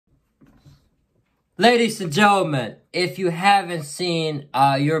Ladies and gentlemen, if you haven't seen,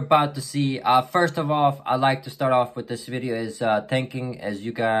 you're about to see. First of all, I'd like to start off with this video is thanking, as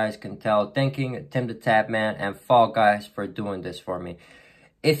you guys can tell, thanking TimTheTatman and Fall Guys for doing this for me.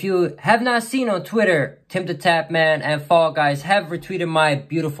 If you have not seen on Twitter, TimTheTatman and Fall Guys have retweeted my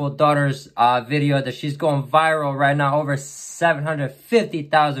beautiful daughter's video that she's going viral right now, over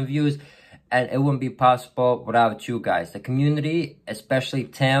 750,000 views, and it wouldn't be possible without you guys, the community, especially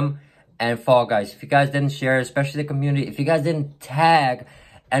Tim and Fall Guys. If you guys didn't share, especially the community, if you guys didn't tag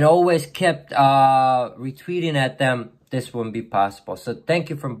and always kept retweeting at them, this wouldn't be possible. So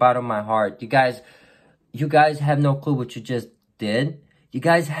thank you from the bottom of my heart. You guys have no clue what you just did. You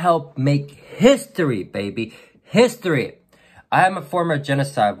guys helped make history, baby. History. I am a former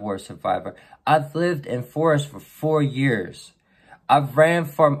genocide war survivor. I've lived in forest for 4 years. I've ran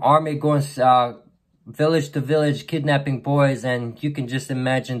from army going village to village, kidnapping boys, and you can just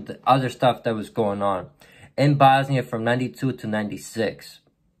imagine the other stuff that was going on in Bosnia from 92 to 96.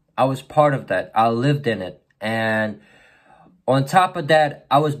 I was part of that. I lived in it. And on top of that,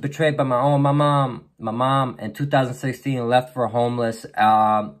 I was betrayed by my mom. My mom in 2016 left for homeless.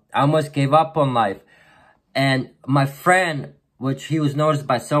 I almost gave up on life. And my friend, which he was noticed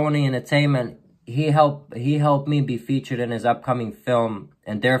by Sony Entertainment, he helped me be featured in his upcoming film,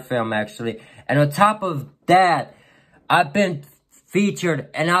 and their film actually. And on top of that, I've been featured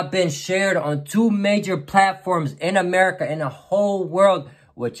and I've been shared on 2 major platforms in America, in the whole world,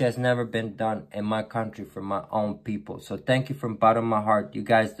 which has never been done in my country for my own people. So thank you from the bottom of my heart. You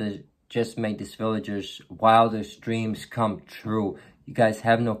guys just made these villagers' wildest dreams come true. You guys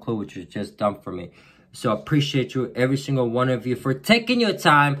have no clue what you just done for me. So I appreciate you, every single one of you, for taking your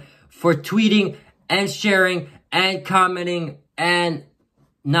time, for tweeting and sharing and commenting and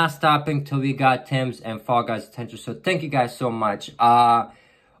not stopping till we got Tim's and Fall Guys' attention. So thank you guys so much.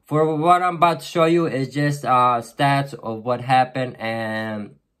 For what I'm about to show you is just stats of what happened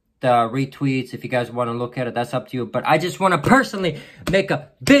and the retweets. If you guys want to look at it, that's up to you. But I just want to personally make a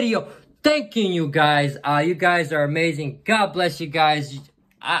video thanking you guys. You guys are amazing. God bless you guys.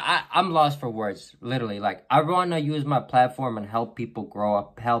 I'm lost for words, literally. Like, I want to use my platform and help people grow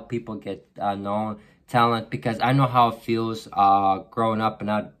up, help people get known, talent, because I know how it feels growing up and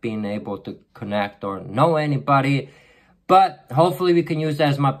not being able to connect or know anybody. But hopefully we can use that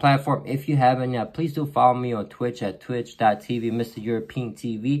as my platform. If you haven't yet, please do follow me on Twitch at twitch.tv, Mr. European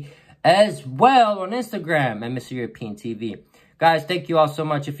TV, as well on Instagram at Mr. European TV. Guys, thank you all so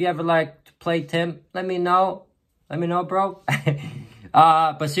much. If you ever like to play Tim, let me know. Let me know, bro.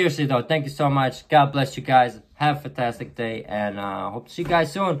 But seriously though, thank you so much. God bless you guys. Have a fantastic day, and hope to see you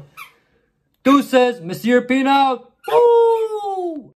guys soon. Deuces, Mr. European out. Woo!